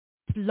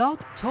Blog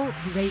Talk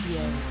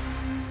Radio.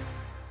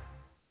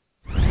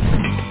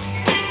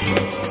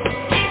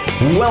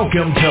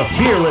 Welcome to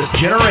Fearless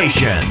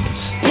Generations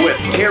with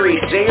Terry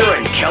Sayer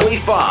and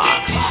Kelly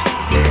Fox.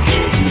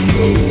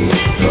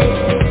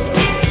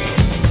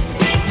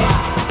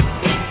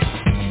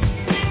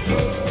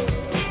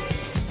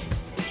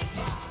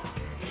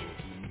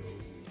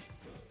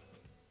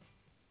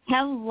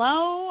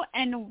 Hello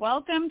and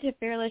welcome to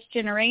Fearless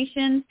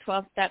Generations,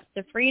 12 Steps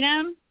to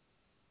Freedom.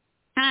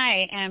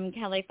 I am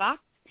Kelly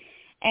Fox,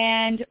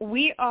 and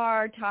we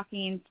are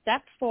talking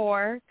Step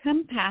 4,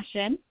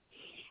 Compassion.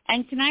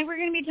 And tonight we're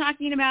going to be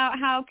talking about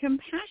how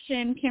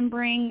compassion can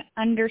bring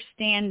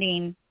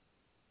understanding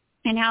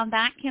and how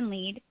that can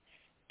lead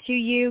to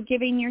you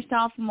giving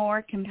yourself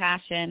more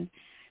compassion.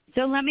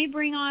 So let me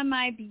bring on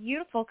my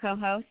beautiful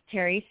co-host,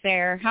 Terry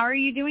Sayer. How are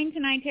you doing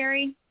tonight,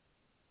 Terry?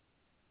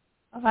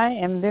 I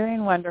am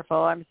doing wonderful.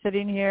 I'm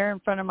sitting here in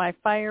front of my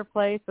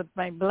fireplace with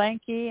my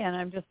blankie, and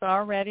I'm just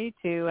all ready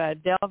to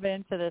delve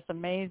into this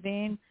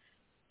amazing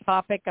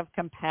topic of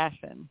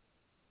compassion.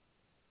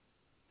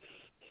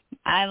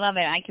 I love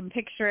it. I can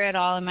picture it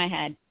all in my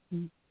head.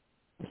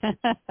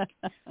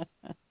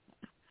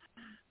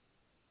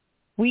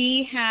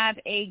 We have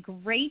a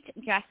great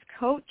guest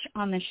coach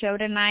on the show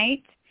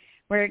tonight.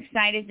 We're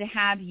excited to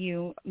have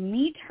you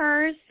meet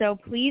her, so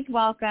please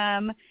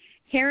welcome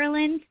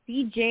Carolyn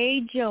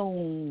C.J.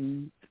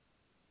 Jones.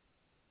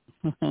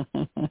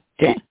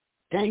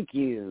 Thank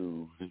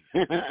you.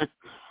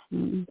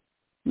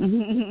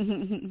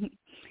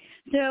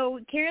 So,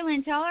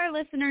 Carolyn, tell our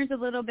listeners a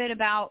little bit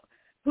about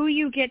who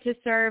you get to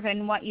serve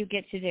and what you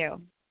get to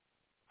do.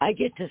 I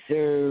get to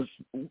serve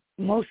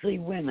mostly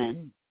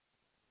women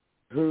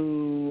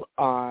who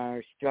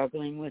are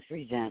struggling with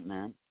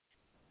resentment,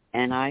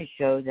 and I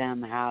show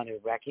them how to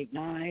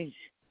recognize,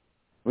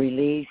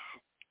 release,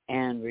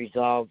 and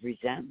resolve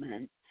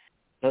resentment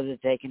so that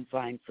they can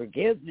find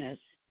forgiveness,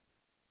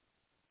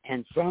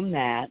 and from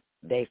that,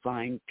 they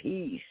find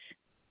peace.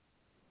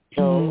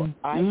 So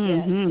I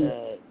get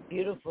the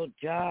beautiful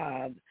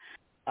job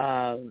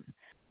of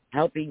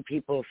helping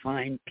people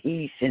find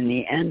peace in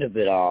the end of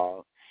it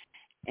all,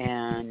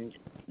 and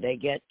they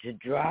get to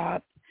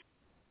drop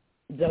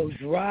those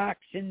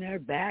rocks in their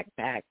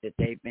backpack that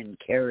they've been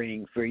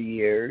carrying for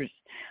years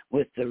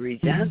with the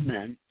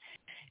resentment.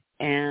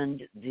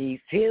 And the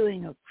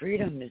feeling of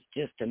freedom is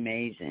just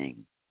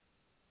amazing.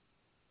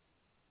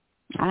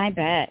 I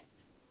bet.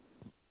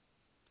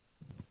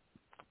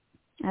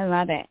 I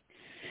love it.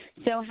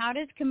 So how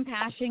does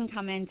compassion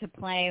come into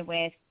play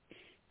with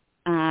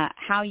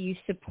how you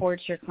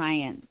support your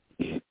clients?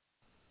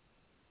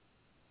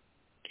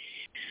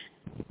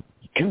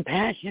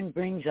 Compassion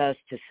brings us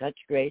to such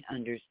great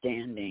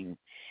understanding.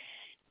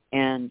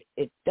 And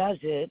it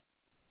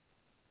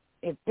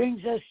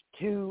brings us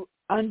to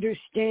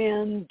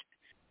understand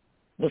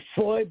the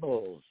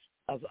foibles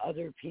of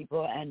other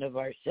people and of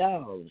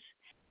ourselves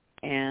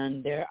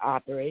and their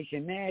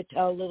operation. May I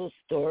tell a little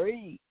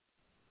story?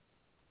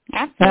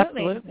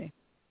 Absolutely.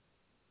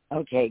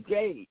 Okay,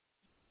 great.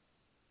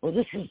 Well,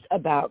 this is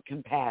about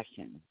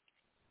compassion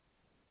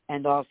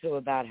and also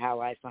about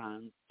how I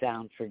found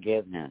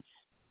forgiveness.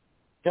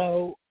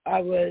 So I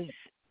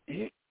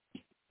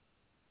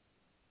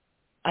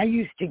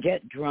used to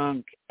get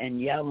drunk and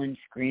yell and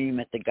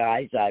scream at the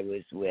guys I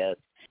was with.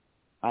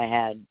 I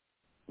had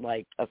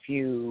like a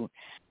few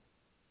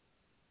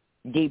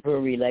deeper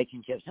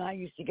relationships, and I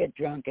used to get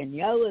drunk and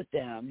yell at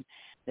them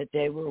that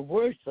they were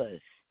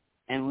worthless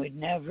and would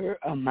never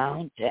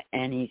amount to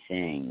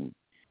anything.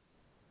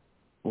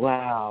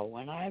 Wow,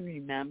 when I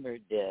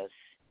remembered this,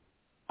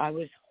 I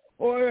was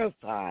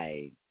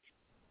horrified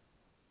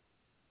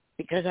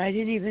because I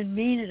didn't even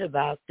mean it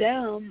about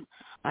them.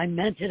 I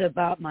meant it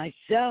about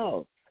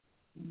myself.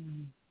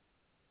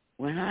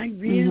 When I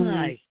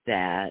realized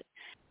that,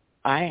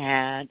 I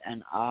had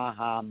an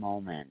aha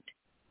moment.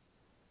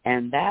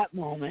 And that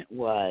moment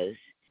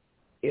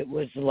it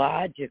was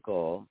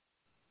logical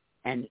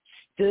and it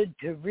stood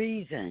to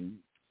reason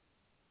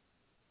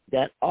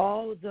that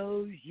all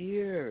those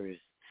years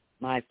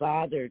my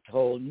father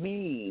told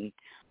me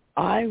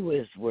I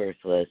was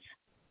worthless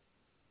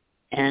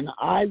and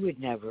I would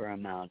never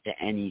amount to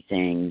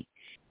anything.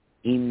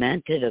 He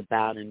meant it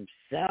about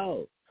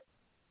himself.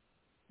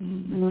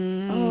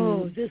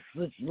 Oh, this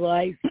was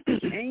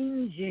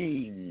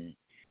life-changing.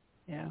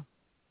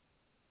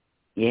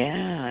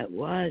 Yeah, it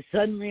was.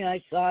 Suddenly I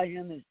saw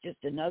him as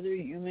just another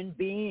human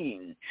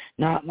being,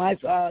 not my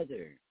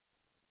father.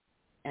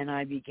 And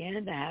I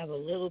began to have a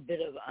little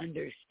bit of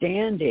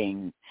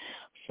understanding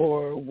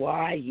for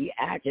why he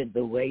acted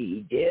the way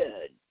he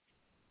did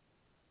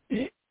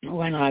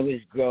when I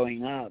was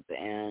growing up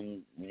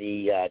and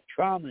the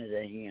trauma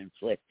that he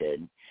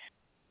inflicted.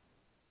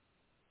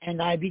 And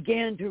I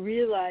began to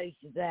realize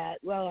that,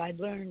 well, I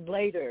learned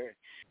later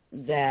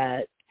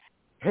that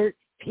hurt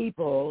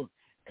people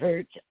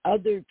hurt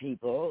other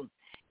people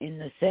in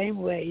the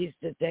same ways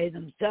that they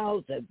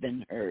themselves have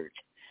been hurt.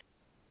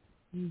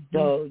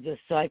 So the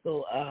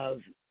cycle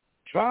of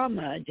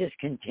trauma just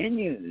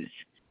continues.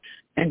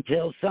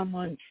 until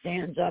someone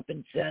stands up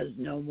and says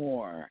no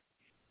more.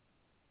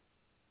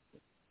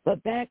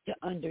 But back to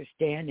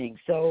understanding.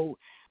 So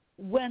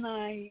when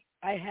I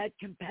had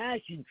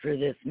compassion for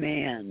this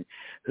man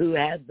who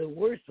had the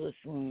worthless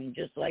wound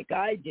just like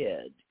I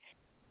did,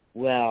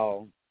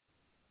 well,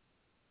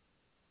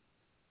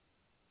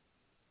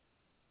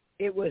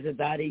 it was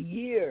about a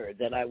year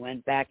that I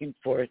went back and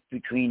forth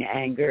between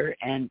anger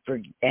and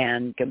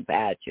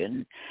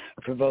compassion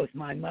for both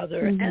my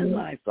mother and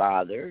my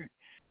father,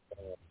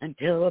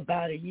 until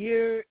about a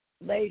year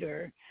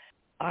later,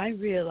 I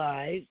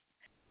realized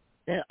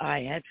that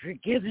I had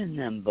forgiven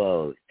them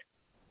both.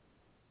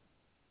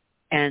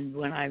 And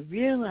when I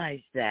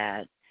realized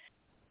that,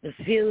 the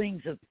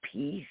feelings of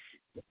peace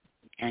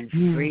and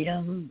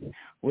freedom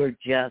were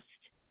just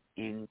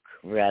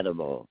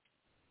incredible.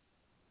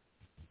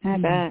 I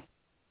bet.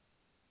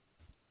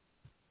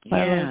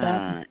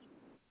 Yeah.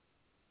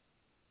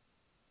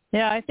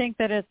 Yeah, I think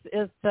that it's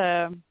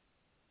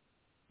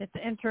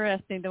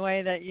interesting the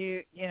way that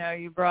you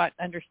brought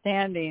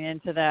understanding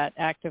into that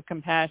act of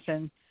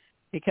compassion,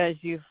 because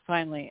you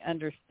finally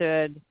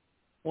understood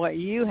what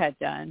you had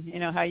done,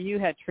 how you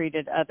had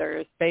treated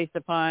others based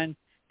upon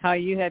how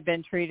you had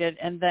been treated,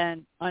 and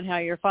then on how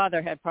your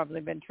father had probably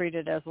been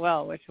treated as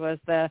well, which was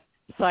the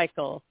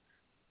cycle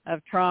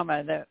of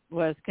trauma that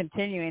was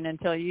continuing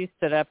until you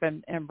stood up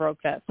and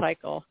broke that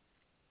cycle.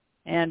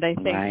 And I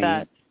think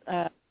that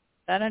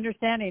that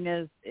understanding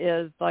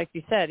is like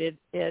you said,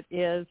 it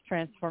is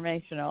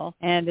transformational,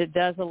 and it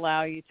does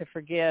allow you to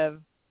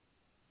forgive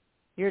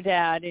your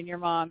dad and your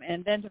mom,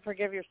 and then to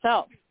forgive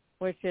yourself,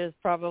 which is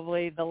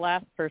probably the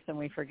last person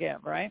we forgive,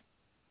 right?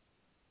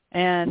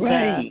 And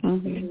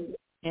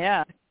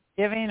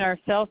giving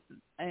ourselves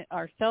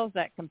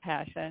that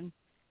compassion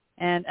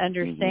and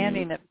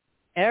understanding that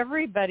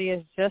everybody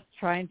is just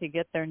trying to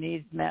get their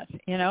needs met.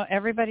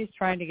 Everybody's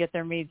trying to get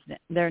their needs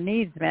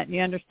met.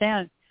 You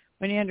understand,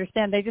 when you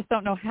understand, they just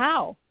don't know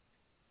how.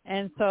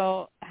 And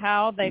so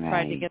how they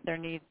tried to get their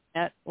needs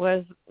met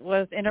was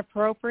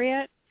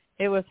inappropriate.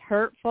 It was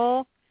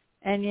hurtful,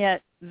 and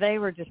yet they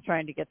were just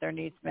trying to get their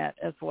needs met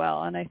as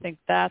well. And I think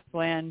that's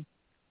when,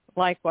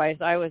 likewise,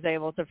 I was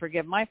able to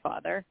forgive my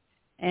father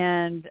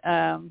and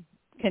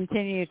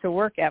continue to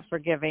work at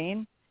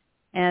forgiving,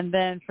 and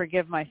then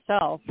forgive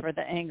myself for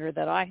the anger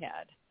that I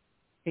had,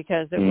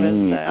 because it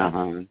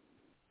was,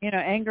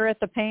 anger at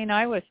the pain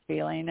I was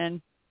feeling.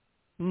 And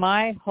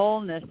my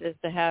wholeness is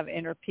to have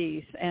inner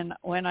peace. And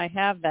when I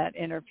have that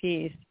inner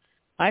peace,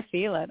 I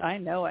feel it. I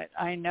know it.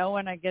 I know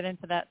when I get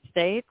into that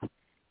state,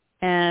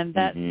 and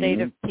that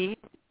state of peace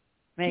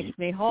makes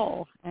me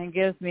whole and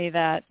gives me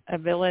that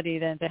ability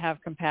then to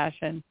have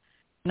compassion,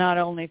 not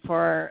only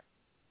for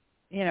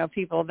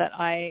people that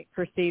I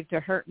perceived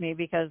to hurt me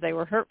because they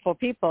were hurtful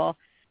people,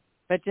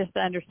 but just to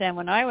understand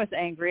when I was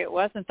angry, it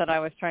wasn't that I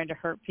was trying to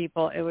hurt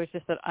people. It was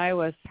just that I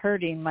was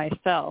hurting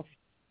myself.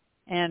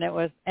 And it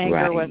was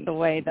anger was the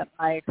way that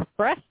I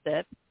expressed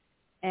it.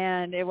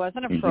 And it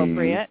wasn't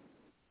appropriate,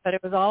 but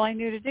it was all I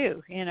knew to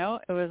do.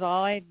 It was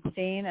all I'd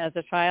seen as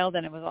a child,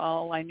 and it was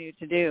all I knew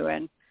to do.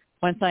 And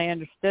once I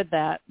understood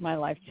that, my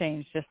life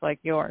changed just like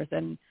yours.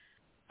 And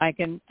I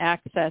can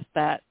access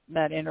that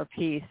inner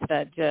peace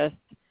that just,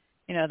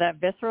 that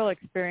visceral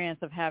experience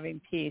of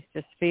having peace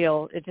just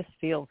feels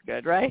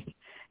good, right?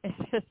 It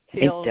just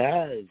feels, it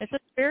does. It's a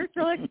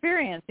spiritual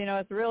experience.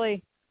 It's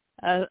really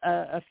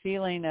a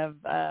feeling of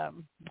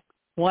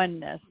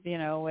oneness,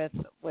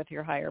 with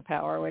your higher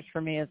power, which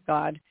for me is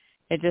God.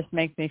 It just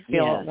makes me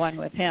feel at one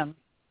with him,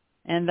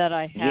 and that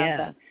I have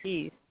that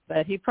peace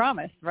that he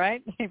promised,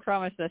 right? He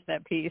promised us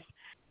that peace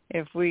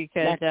if we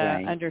could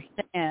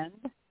understand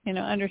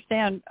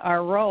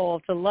our role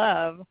to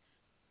love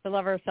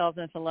ourselves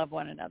and to love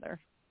one another.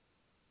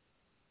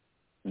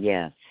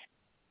 Yes.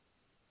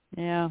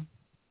 Yeah.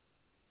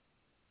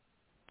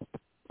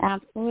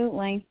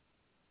 Absolutely.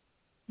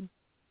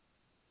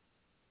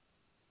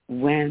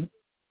 When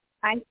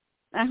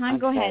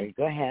go ahead.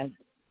 Go ahead.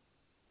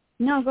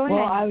 No, go ahead.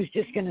 Well, I was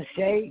just going to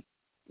say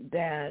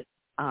that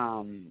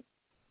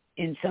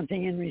in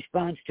something in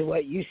response to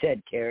what you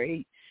said,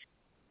 Carrie,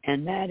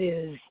 and that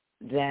is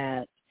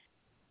that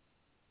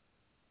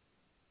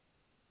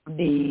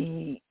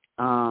the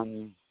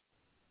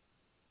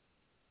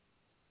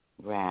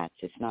rats,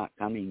 it's not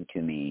coming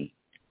to me.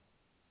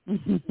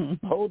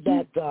 Hold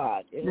that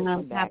thought. It'll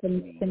come back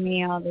happens to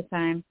me all the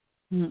time.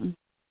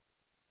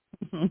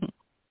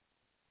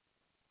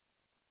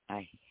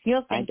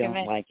 You'll think I don't of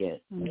it. like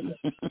it.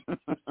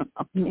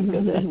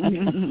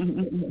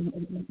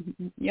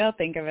 You'll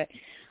think of it.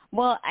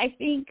 Well, I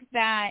think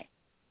that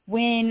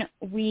when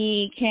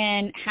we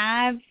can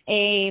have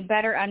a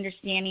better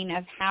understanding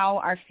of how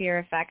our fear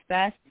affects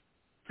us,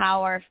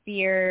 how our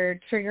fear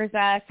triggers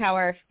us, how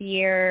our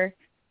fear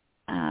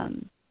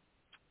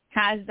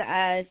has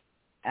us,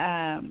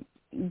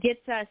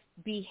 gets us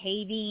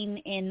behaving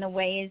in the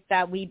ways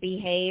that we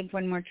behave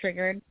when we're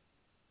triggered,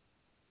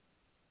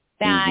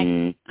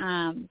 that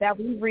that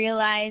we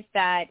realize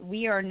that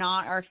we are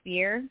not our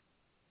fear,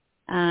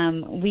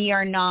 we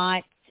are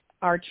not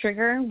our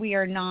trigger, we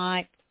are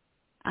not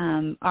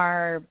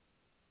our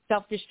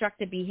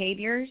self-destructive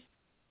behaviors,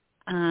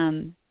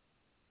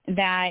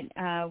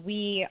 that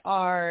we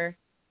are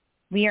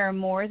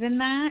more than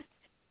that.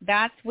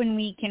 That's when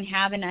we can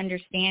have an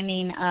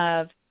understanding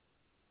of,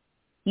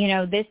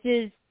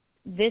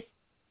 this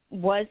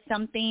was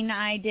something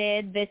I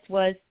did. This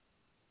was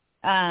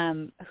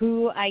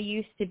who I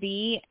used to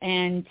be,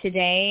 and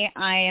today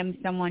I am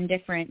someone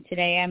different.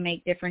 Today I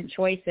make different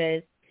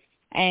choices,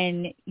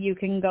 and you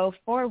can go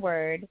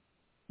forward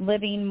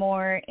living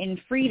more in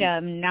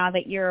freedom now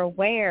that you're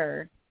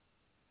aware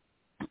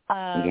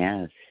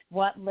of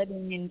what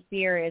living in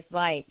fear is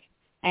like,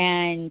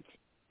 and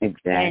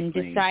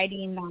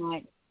deciding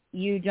that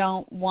you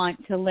don't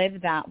want to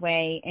live that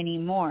way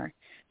anymore.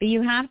 But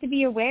you have to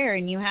be aware,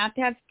 and you have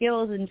to have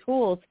skills and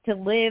tools to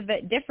live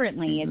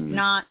differently.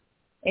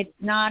 It's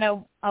not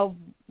a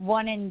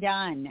one and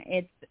done.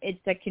 It's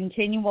a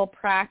continual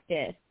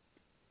practice.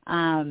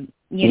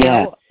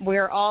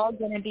 We're all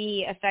going to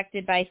be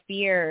affected by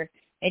fear.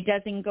 It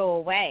doesn't go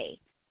away.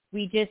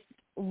 We just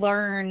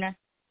learn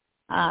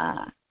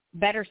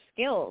better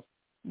skills.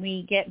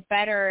 We get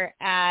better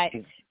at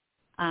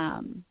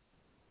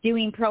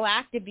doing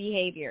proactive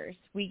behaviors.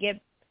 We get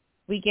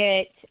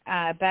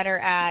better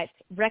at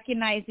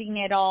recognizing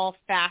it all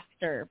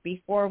faster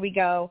before we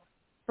go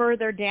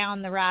further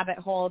down the rabbit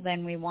hole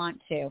than we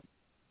want to.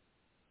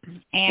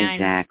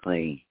 And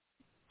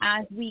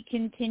as we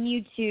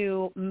continue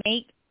to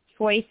make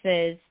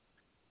choices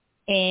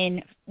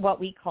in what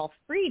we call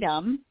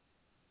freedom,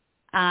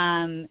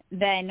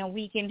 then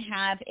we can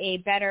have a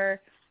better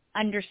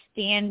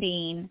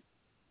understanding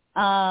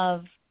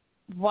of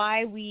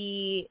why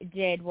we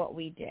did what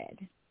we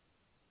did.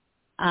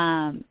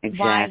 Why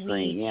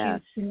we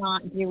choose to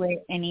not do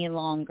it any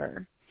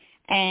longer.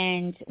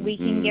 And we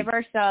can give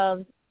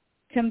ourselves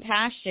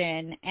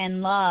compassion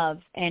and love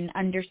and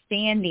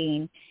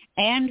understanding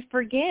and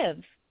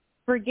forgive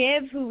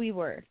who we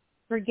were.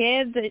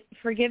 Forgive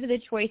the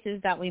choices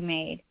that we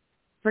made.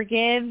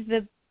 Forgive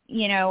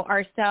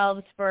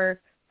ourselves for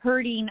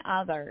hurting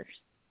others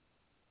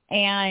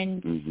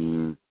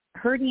and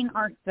hurting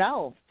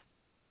ourselves.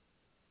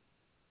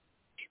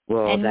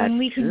 Well, and that's when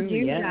we can true,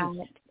 do that,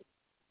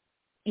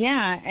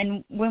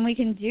 and when we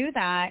can do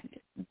that,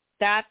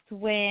 that's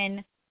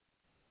when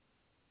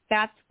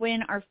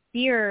our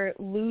fear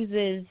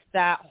loses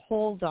that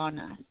hold on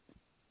us.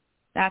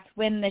 That's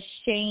when the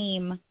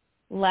shame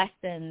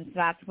lessens.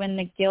 That's when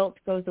the guilt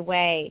goes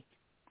away.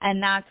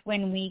 And that's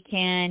when we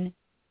can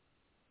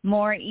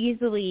more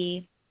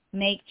easily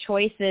make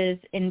choices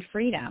in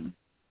freedom.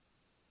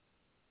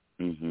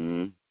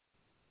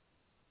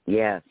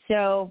 Yes.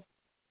 So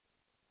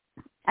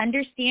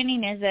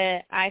understanding is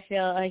I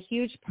feel a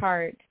huge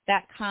part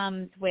that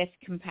comes with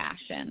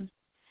compassion.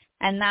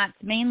 And that's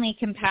mainly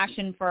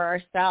compassion for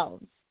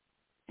ourselves.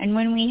 And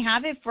when we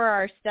have it for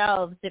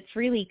ourselves, it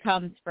freely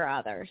comes for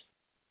others.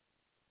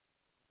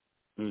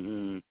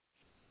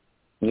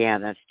 Yeah,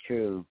 that's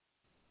true.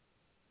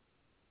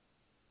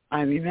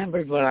 I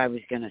remembered what I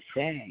was going to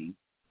say.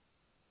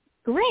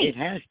 Great. It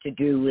has to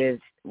do with,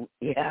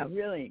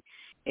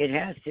 it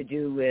has to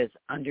do with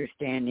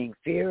understanding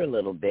fear a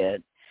little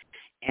bit.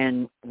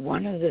 And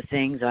one of the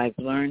things I've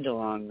learned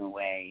along the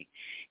way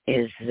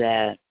is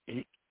that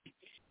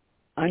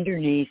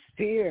underneath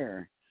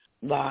fear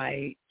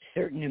lie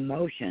certain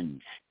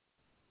emotions.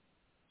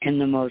 And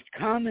the most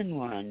common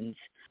ones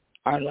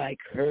are like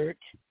hurt,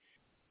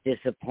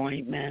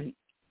 disappointment,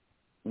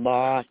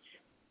 loss,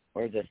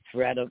 or the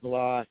threat of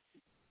loss,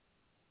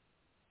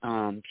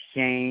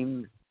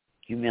 shame,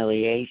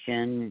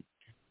 humiliation,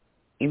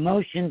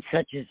 emotions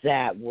such as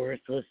that,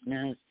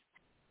 worthlessness.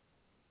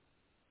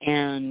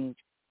 And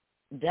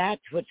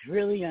that's what's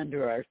really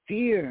under our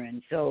fear.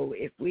 And so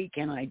if we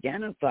can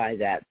identify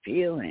that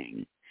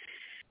feeling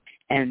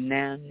and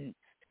then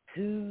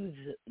soothe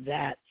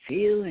that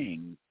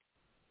feeling,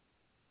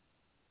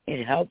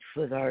 it helps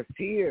with our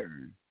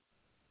fear.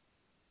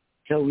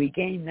 So we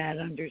gain that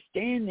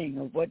understanding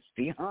of what's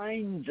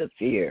behind the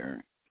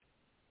fear.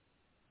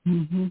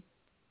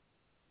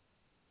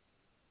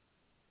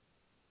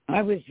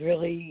 I was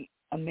really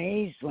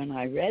amazed when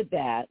I read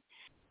that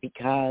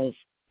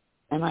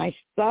and I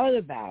thought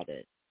about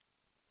it.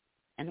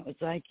 And it was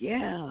like,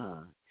 yeah,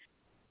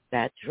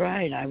 that's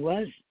right. I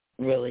was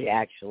really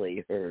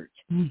actually hurt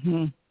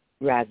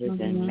rather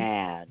than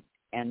mad.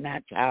 And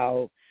that's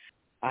how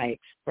I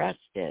expressed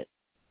it.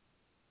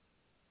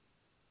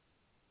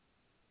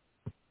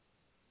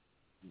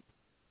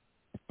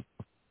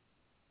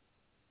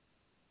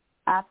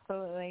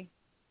 Absolutely.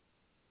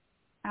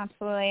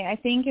 Absolutely. I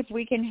think if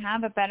we can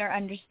have a better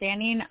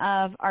understanding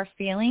of our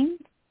feelings,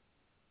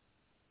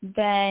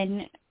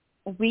 then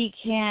we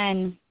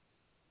can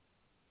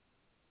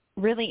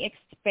really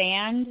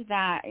expand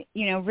that,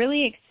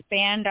 really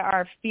expand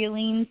our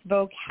feelings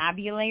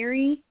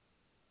vocabulary.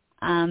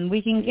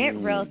 We can get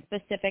real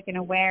specific and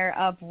aware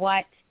of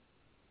what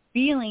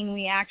feeling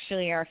we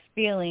actually are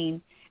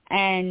feeling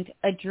and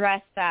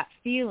address that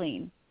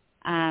feeling.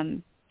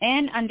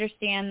 And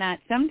understand that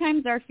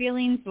sometimes our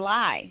feelings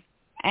lie.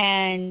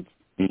 And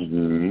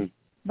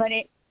but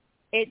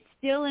it's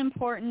still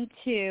important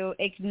to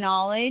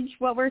acknowledge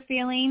what we're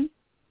feeling,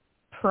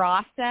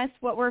 process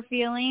what we're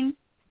feeling,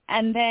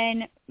 and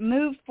then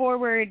move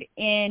forward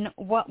in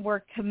what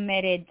we're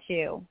committed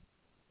to,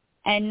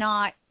 and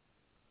not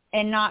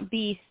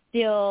be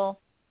still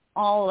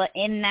all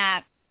in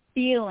that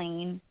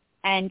feeling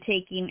and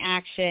taking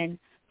action,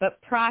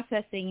 but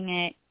processing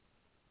it,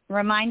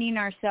 reminding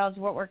ourselves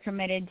what we're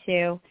committed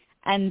to,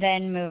 and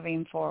then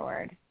moving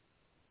forward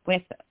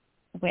with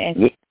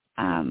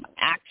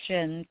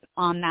actions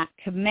on that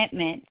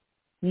commitment,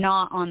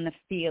 not on the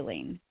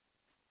feeling.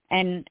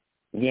 And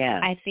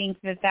I think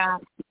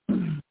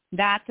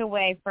that's a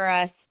way for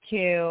us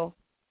to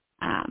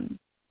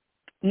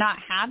not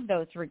have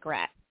those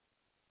regrets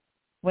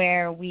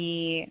where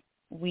we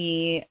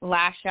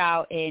lash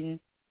out in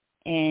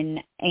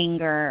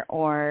anger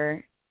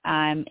or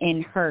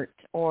in hurt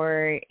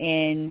or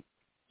in,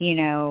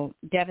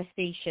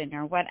 devastation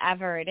or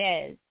whatever it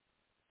is,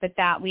 but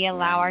that we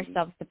allow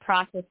ourselves to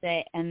process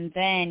it and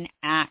then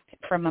act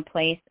from a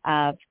place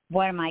of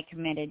what am I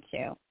committed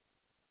to?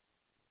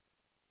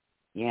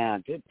 Yeah,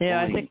 good point.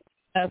 Yeah, I think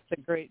that's a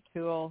great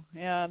tool.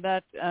 Yeah,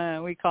 that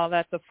we call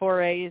that the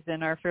 4 A's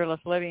in our Fearless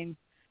Living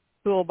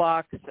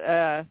toolbox.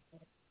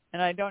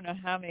 And I don't know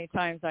how many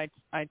times I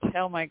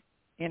tell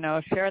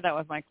share that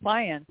with my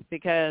clients,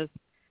 because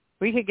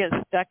we could get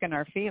stuck in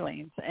our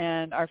feelings,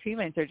 and our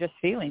feelings are just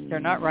feelings.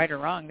 They're not right or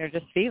wrong. They're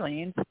just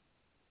feelings.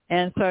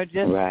 And so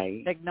just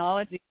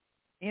acknowledging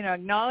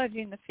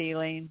the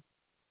feeling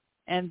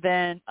and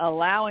then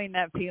allowing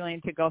that feeling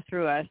to go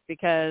through us,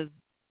 because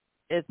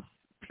it's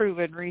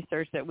proven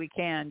research that we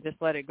can just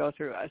let it go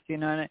through us.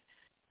 And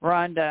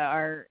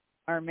Rhonda,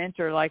 our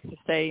mentor, likes to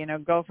say,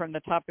 go from the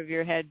top of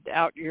your head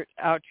out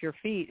your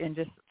feet and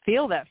just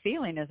feel that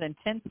feeling as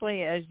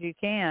intensely as you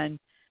can,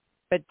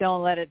 but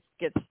don't let it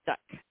get stuck.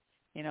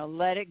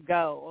 Let it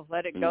go.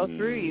 Let it go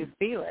through you.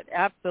 Feel it.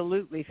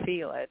 Absolutely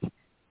feel it.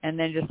 And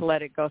then just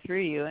let it go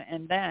through you.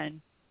 And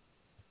then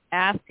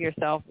ask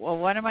yourself, well,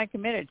 what am I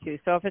committed to?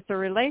 So if it's a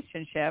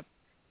relationship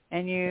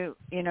and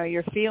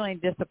you're feeling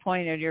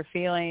disappointed, you're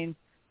feeling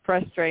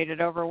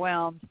frustrated,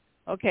 overwhelmed,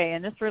 okay,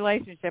 in this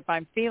relationship,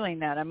 I'm feeling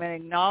that. I'm going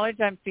to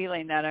acknowledge I'm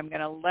feeling that. I'm going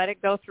to let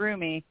it go through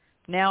me.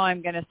 Now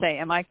I'm going to say,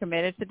 am I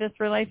committed to this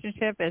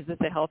relationship? Is this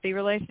a healthy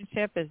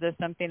relationship? Is this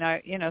something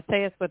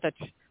say it's with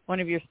one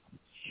of your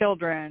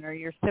children or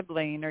your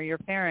sibling or your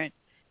parent.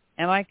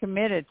 Am I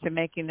committed to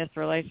making this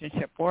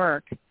relationship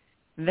work?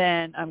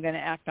 Then I'm going to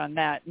act on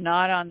that,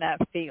 not on that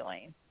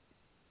feeling.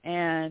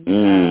 And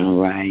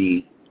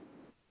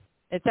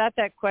it's at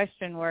that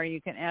question where you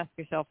can ask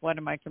yourself, what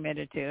am I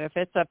committed to? If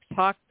it's a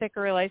toxic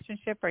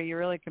relationship, are you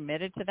really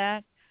committed to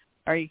that?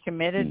 Are you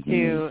committed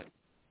to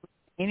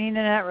meaning in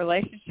that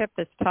relationship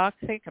that's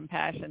toxic?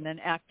 Compassion, then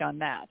act on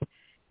that.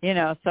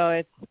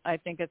 So I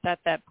think it's at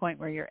that point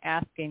where you're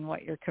asking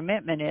what your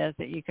commitment is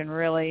that you can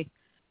really,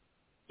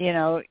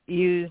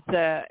 use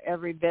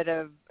every bit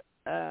of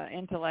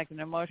intellect and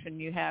emotion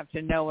you have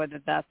to know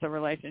whether that's a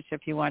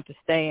relationship you want to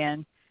stay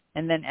in,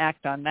 and then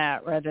act on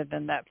that rather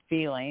than that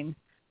feeling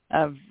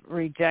of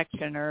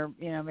rejection, or,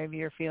 maybe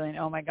you're feeling,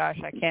 oh my gosh,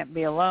 I can't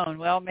be alone.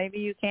 Well, maybe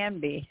you can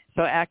be.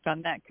 So act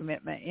on that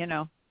commitment,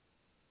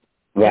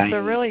 Right. It's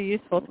a really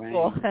useful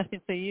tool.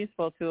 It's a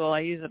useful tool. I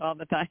use it all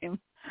the time.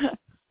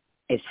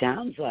 It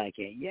sounds like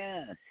it,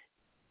 yes.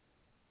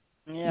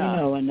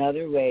 Yeah.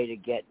 Another way to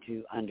get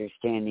to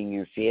understanding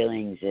your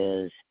feelings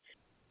is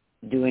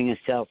doing a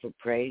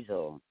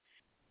self-appraisal.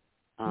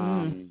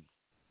 And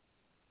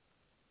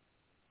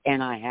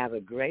I have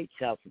a great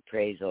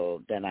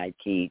self-appraisal that I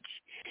teach.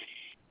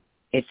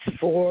 It's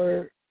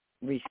 4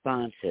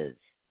 responses,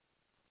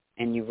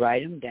 and you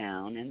write them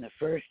down. And the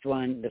first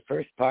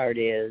part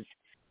is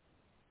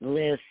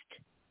list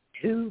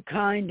 2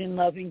 kind and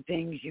loving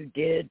things you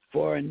did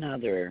for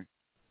another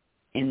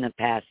in the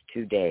past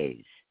 2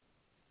 days.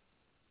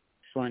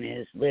 This one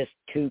is list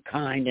 2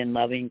 kind and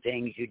loving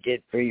things you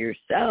did for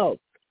yourself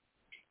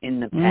in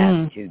the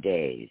past 2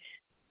 days.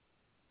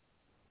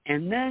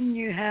 And then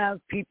you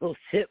have people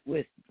sit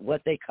with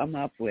what they come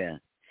up with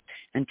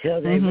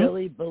until they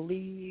really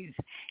believe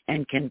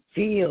and can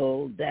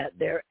feel that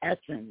their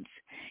essence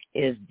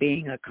is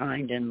being a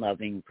kind and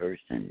loving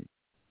person.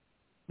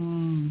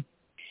 And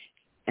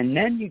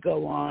then you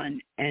go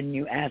on and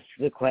you ask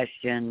the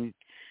question,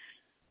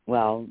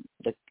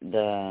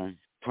 the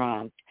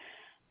prompt,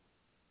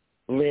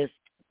 list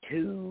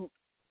 2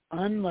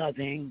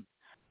 unloving,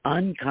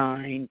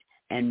 unkind,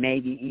 and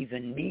maybe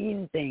even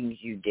mean things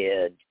you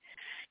did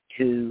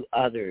to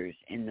others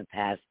in the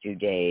past 2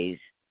 days,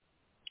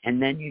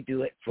 and then you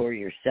do it for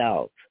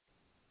yourself.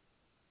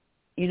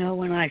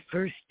 When I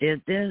first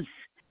did this,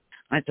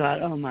 I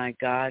thought, oh my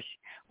gosh,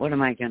 what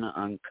am I going to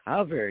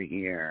uncover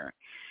here?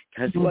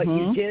 Because what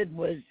you did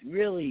was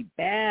really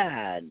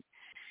bad.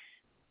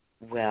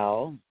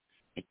 Well,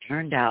 it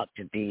turned out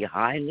to be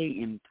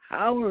highly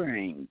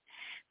empowering,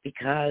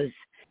 because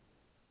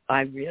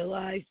I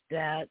realized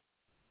that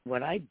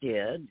what I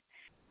did,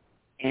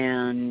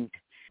 and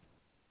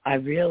I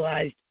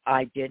realized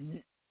I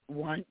didn't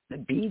want to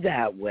be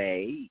that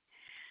way,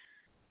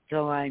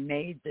 So I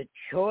made the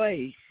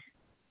choice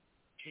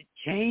to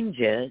change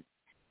it,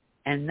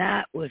 and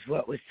that was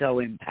what was so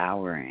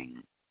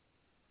empowering.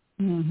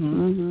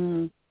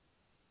 Mm-hmm.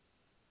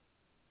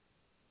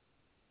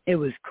 It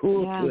was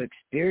cool Yeah. to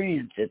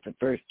experience it the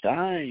first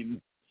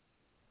time.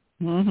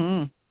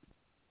 Mm-hmm.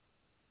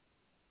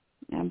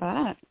 I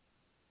bet.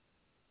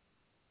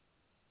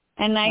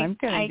 And I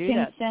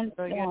can sense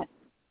that.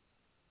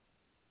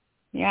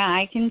 Yeah,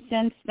 I can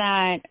sense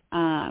that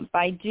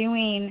by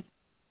doing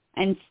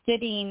and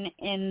sitting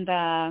in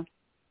the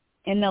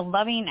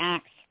loving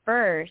acts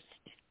first,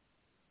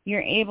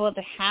 you're able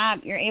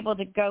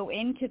to go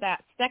into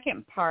that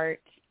second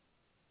part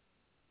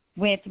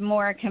with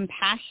more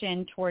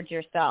compassion towards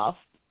yourself.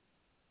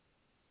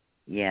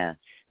 Yes.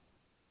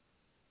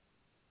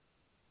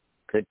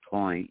 Good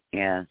point.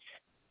 Yes.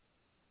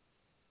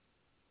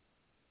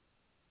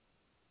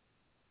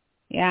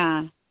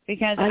 Yeah,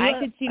 because I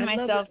could see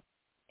myself.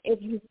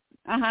 If you,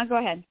 go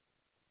ahead.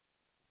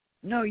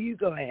 No, you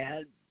go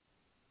ahead.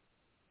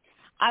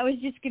 I was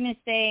just going to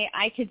say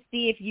I could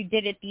see if you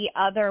did it the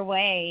other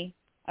way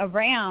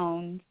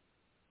around,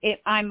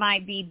 I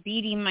might be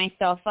beating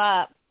myself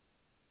up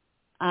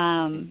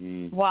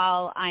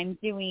while I'm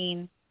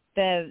doing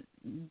the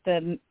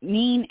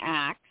mean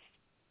acts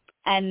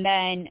and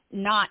then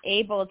not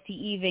able to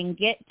even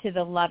get to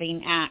the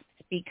loving acts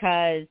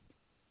because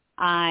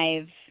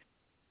I've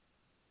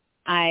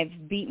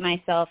beat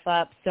myself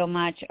up so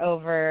much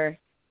over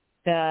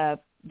the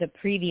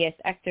previous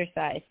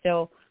exercise.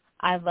 So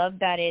I love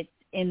that it's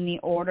in the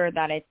order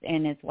that it's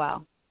in as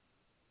well.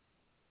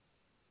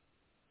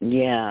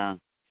 Yeah,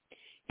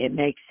 it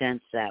makes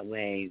sense that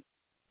way.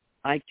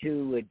 I,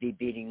 too, would be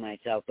beating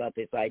myself up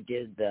if I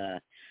did the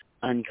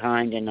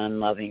unkind and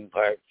unloving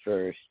part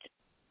first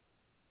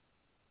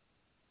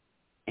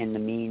and the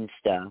mean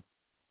stuff.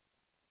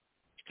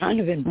 It's kind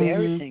of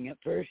embarrassing at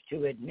first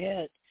to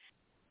admit,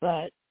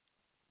 but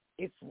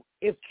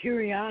if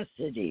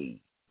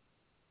curiosity,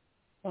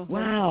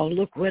 wow,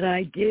 look what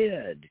I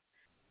did.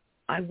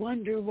 I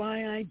wonder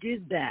why I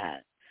did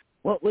that.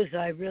 What was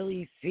I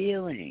really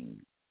feeling?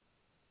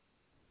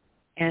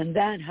 And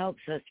that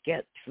helps us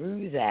get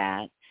through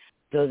that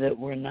so that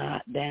we're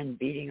not then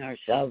beating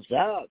ourselves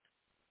up.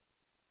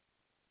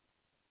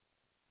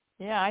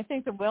 Yeah, I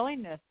think the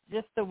willingness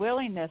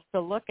to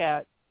look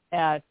at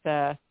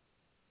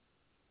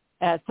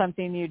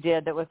something you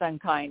did that was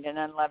unkind and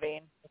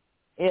unloving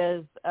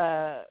is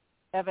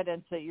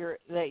evidence that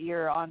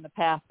you're on the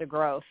path to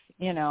growth.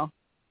 You know,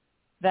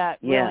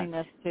 that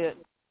willingness to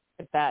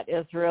that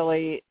is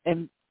really,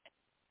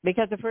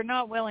 because if we're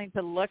not willing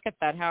to look at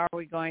that, how are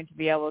we going to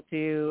be able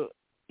to,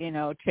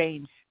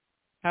 change?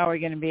 How are we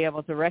going to be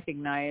able to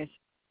recognize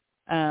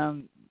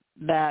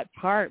that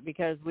part?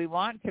 Because we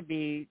want to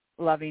be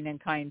loving and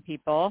kind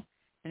people,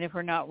 and if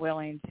we're not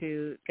willing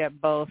to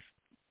get both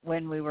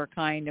when we were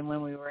kind and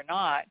when we were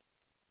not,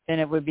 then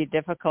it would be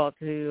difficult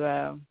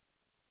to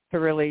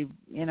really,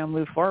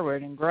 move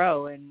forward and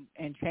grow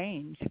and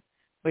change,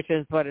 which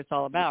is what it's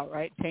all about,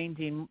 right?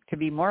 Changing to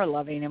be more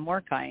loving and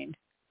more kind.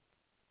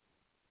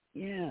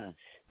 Yes.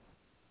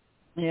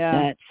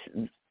 Yeah.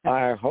 That's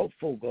our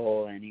hopeful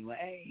goal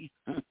anyway.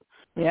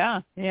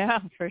 Yeah,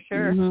 for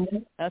sure. Mm-hmm.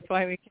 That's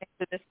why we came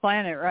to this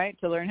planet, right?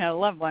 To learn how to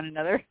love one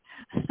another.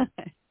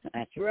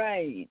 That's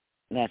right.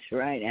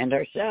 And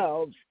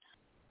ourselves.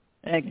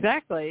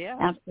 Exactly, yeah.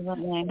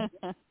 Absolutely.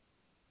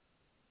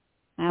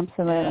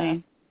 Absolutely. Yeah.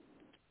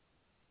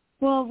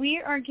 Well,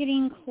 we are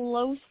getting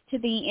close to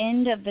the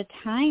end of the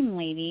time,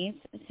 ladies.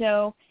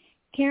 So,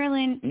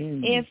 Carolyn,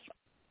 if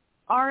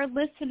our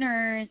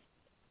listeners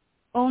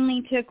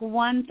only took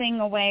one thing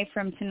away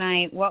from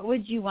tonight, what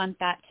would you want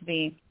that to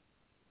be?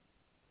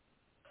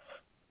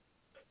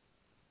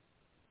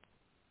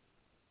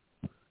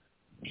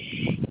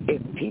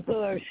 If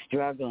people are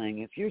struggling,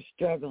 if you're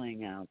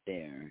struggling out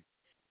there,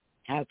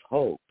 have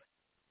hope.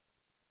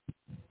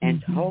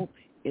 And hope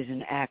is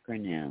an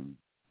acronym.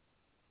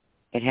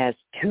 It has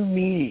two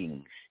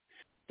meanings.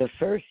 The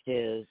first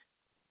is,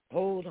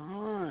 hold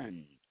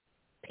on,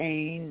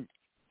 pain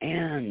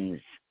ends.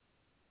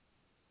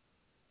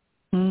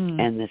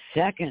 And the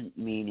second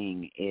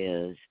meaning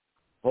is,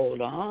 hold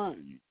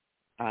on,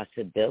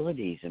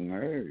 possibilities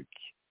emerge.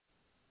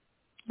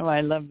 Oh,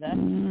 I love that.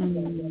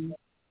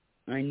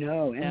 I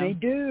know, and they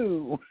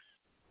do.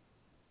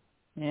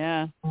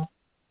 Yeah.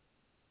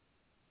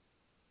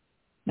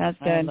 That's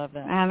good. I love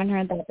that. I haven't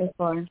heard that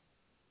before.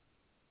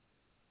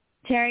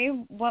 Terry,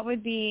 what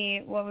would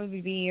be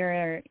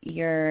your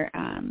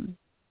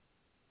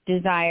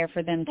desire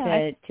for them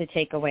to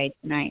take away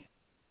tonight?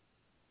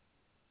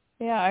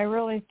 Yeah, I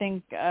really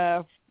think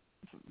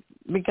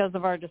because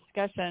of our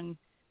discussion,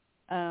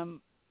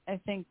 I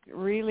think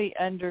really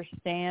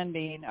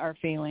understanding our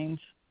feelings,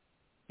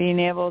 being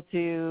able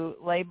to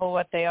label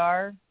what they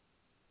are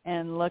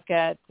and look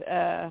at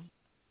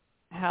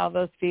how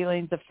those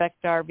feelings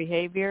affect our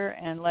behavior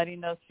and letting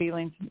those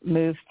feelings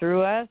move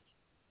through us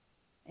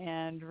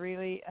and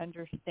really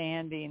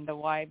understanding the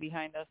why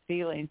behind those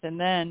feelings and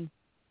then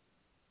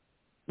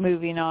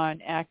moving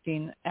on,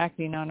 acting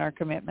on our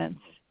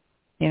commitments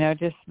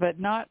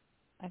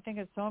I think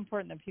it's so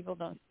important that people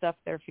don't stuff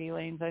their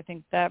feelings. I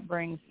think that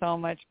brings so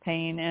much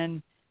pain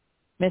and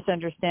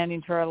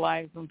misunderstanding to our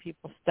lives when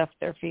people stuff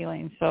their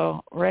feelings.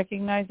 So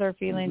recognize our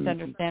feelings,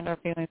 understand our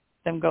feelings,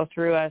 let them go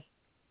through us,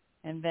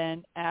 and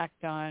then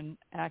act on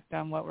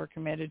what we're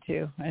committed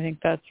to. I think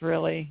that's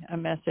really a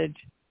message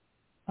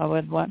I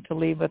would want to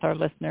leave with our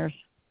listeners.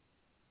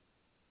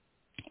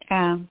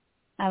 Yeah,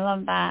 I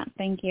love that.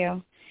 Thank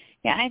you.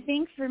 Yeah, I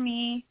think for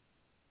me,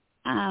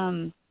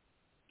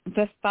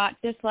 the thought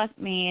just left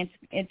me.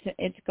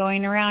 It's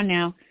going around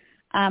now,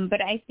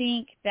 but I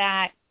think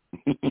that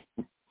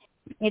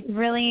it's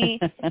really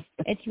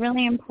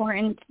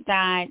important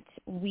that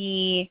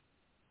we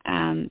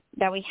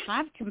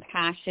have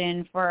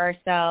compassion for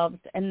ourselves,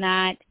 and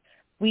that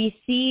we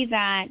see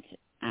that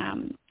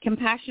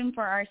compassion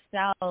for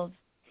ourselves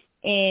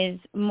is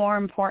more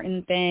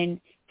important than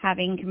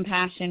having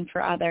compassion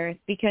for others.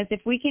 Because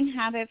if we can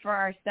have it for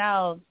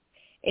ourselves,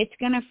 it's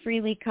going to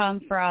freely come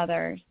for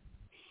others.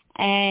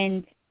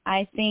 And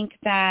I think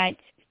that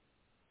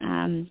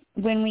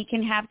when we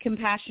can have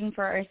compassion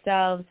for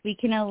ourselves, we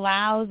can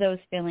allow those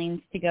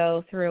feelings to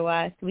go through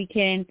us. We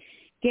can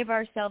give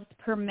ourselves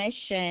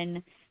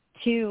permission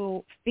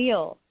to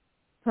feel,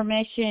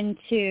 permission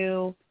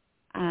to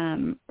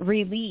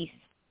release,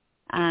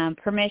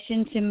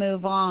 permission to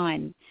move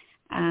on.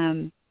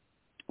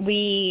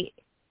 We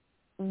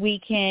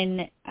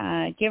can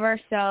give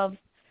ourselves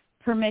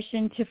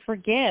permission to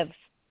forgive,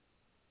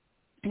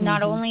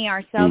 not only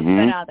ourselves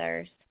but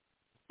others.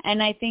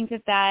 And I think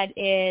that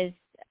is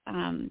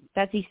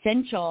that's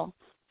essential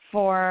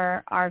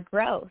for our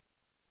growth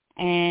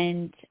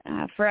and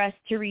for us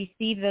to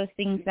receive those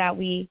things that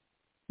we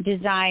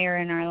desire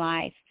in our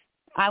life.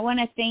 I want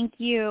to thank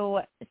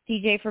you,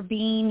 CJ, for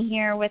being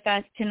here with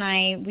us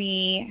tonight.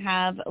 We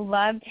have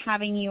loved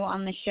having you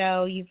on the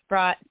show. You've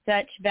brought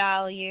such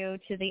value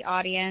to the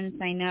audience.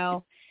 I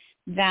know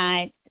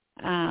that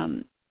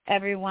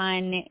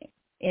everyone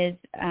is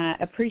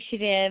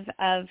appreciative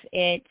of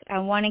it. I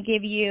want to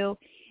give you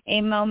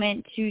a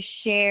moment to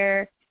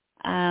share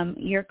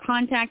your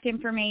contact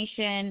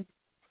information.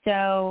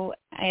 So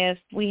if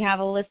we have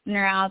a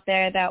listener out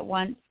there that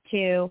wants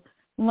to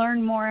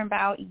learn more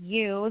about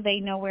you, they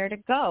know where to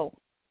go.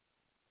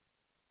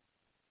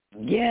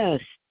 Yes,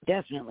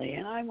 definitely.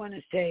 And I want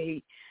to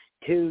say,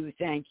 too,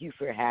 thank you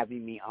for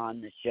having me on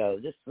the show.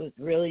 This was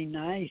really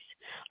nice.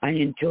 I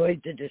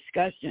enjoyed the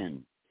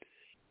discussion.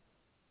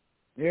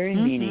 Very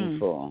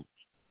meaningful.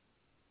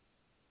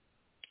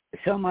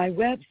 So my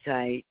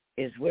website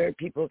is where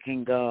people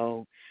can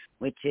go,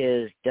 which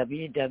is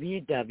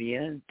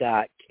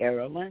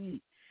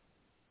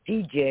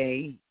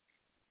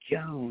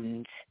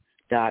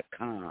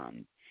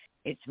www.carolyncjjones.com.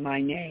 It's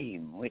my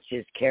name, which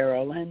is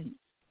Carolyn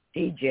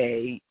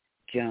C.J.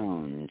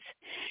 Jones.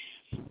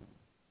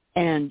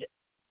 And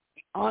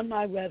on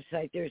my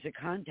website, there's a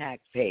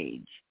contact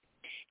page.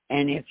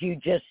 And if you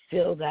just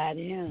fill that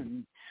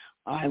in,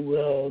 I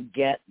will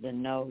get the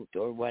note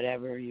or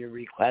whatever your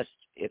request,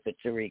 if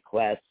it's a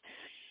request.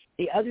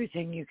 The other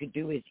thing you could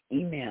do is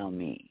email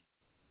me.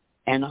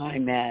 And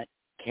I'm at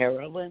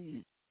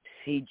Carolyn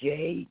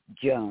C.J.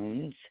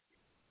 Jones,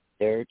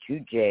 there are 2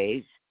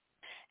 J's,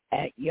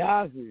 at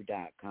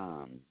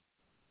yahoo.com.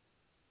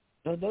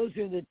 So those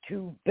are the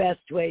 2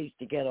 best ways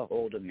to get a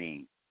hold of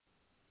me.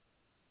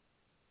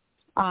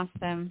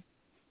 Awesome.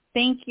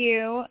 Thank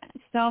you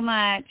so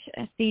much,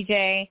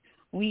 CJ.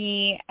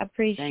 We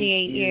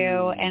appreciate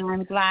you, and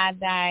I'm glad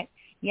that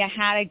you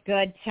had a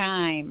good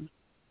time.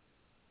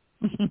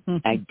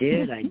 I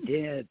did.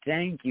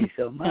 Thank you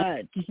so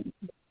much.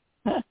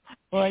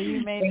 Well,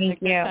 you made it a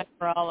good time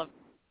for all of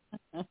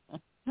us.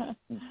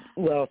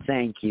 Well,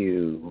 thank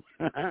you.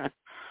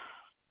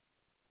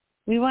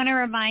 We want to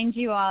remind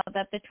you all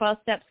that the 12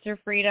 Steps to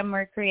Freedom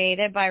were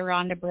created by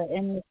Rhonda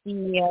Britton, the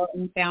CEO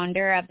and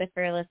founder of the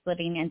Fearless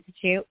Living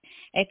Institute.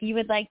 If you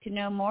would like to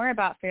know more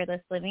about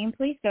Fearless Living,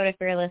 please go to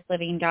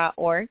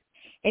fearlessliving.org.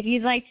 If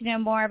you'd like to know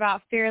more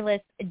about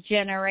Fearless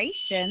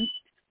Generations,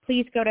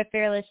 please go to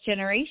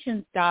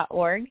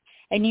fearlessgenerations.org,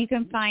 and you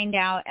can find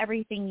out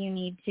everything you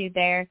need to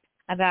there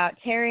about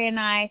Terry and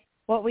I,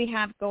 what we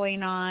have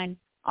going on,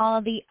 all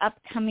of the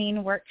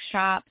upcoming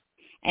workshops,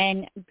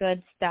 and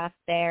good stuff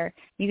there.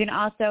 You can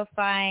also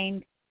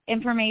find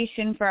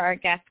information for our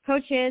guest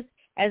coaches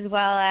as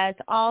well as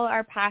all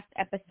our past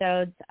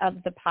episodes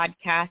of the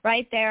podcast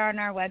right there on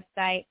our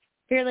website,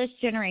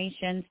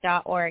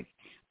 fearlessgenerations.org.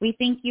 We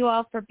thank you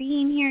all for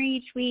being here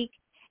each week,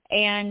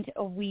 and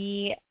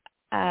we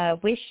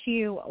wish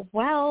you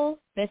well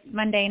this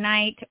Monday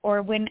night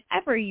or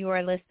whenever you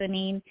are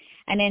listening.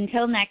 And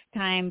until next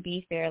time,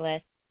 be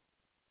fearless.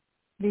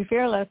 Be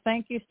fearless.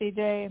 Thank you,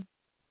 CJ.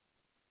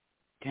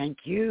 Thank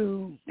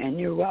you, and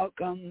you're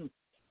welcome.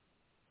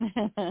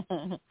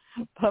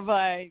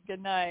 Bye-bye.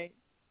 Good night.